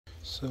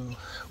So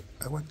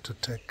I want to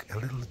take a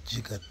little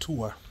jigger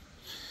tour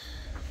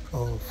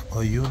of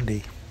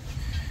Oyundi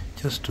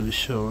just to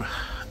show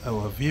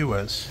our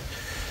viewers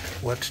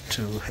what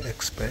to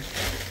expect.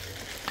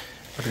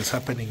 What is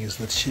happening is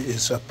that she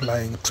is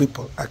applying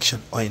triple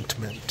action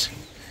ointment,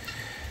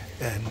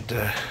 and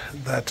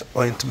that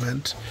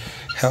ointment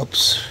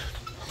helps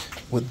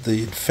with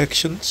the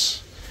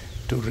infections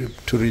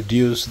to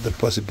reduce the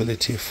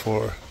possibility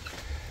for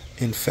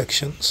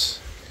infections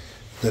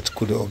that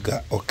could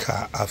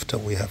occur after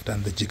we have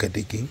done the jigger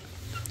digging.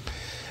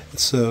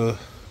 So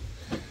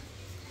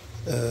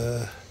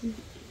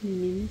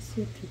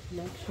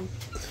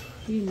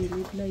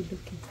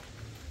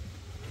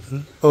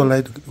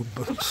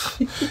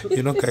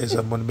you know, guys,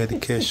 I'm on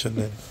medication,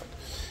 and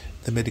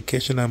the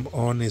medication I'm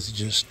on is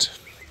just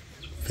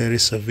very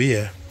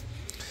severe.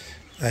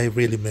 I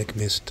really make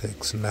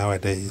mistakes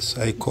nowadays.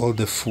 I call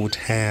the food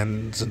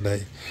hands,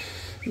 and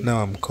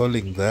now I'm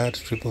calling that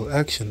triple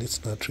action.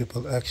 It's not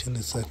triple action,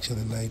 it's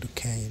actually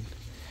lidocaine.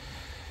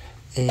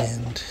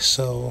 And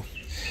so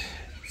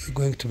we're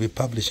going to be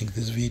publishing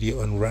this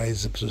video on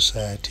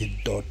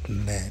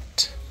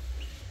riseupsociety.net,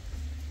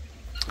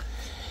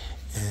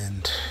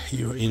 and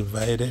you're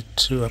invited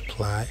to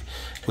apply.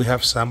 We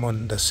have some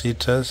on the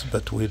sitters,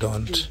 but we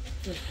don't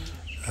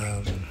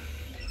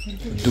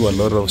do a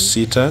lot of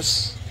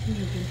sitters.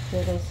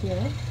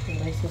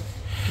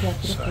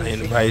 So I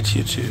invite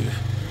you to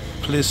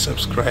please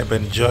subscribe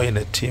and join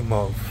a team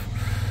of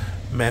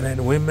men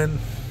and women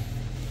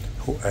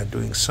who are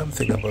doing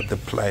something about the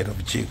plight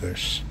of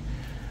jiggers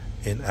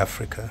in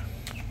Africa.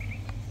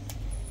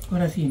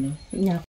 Yeah.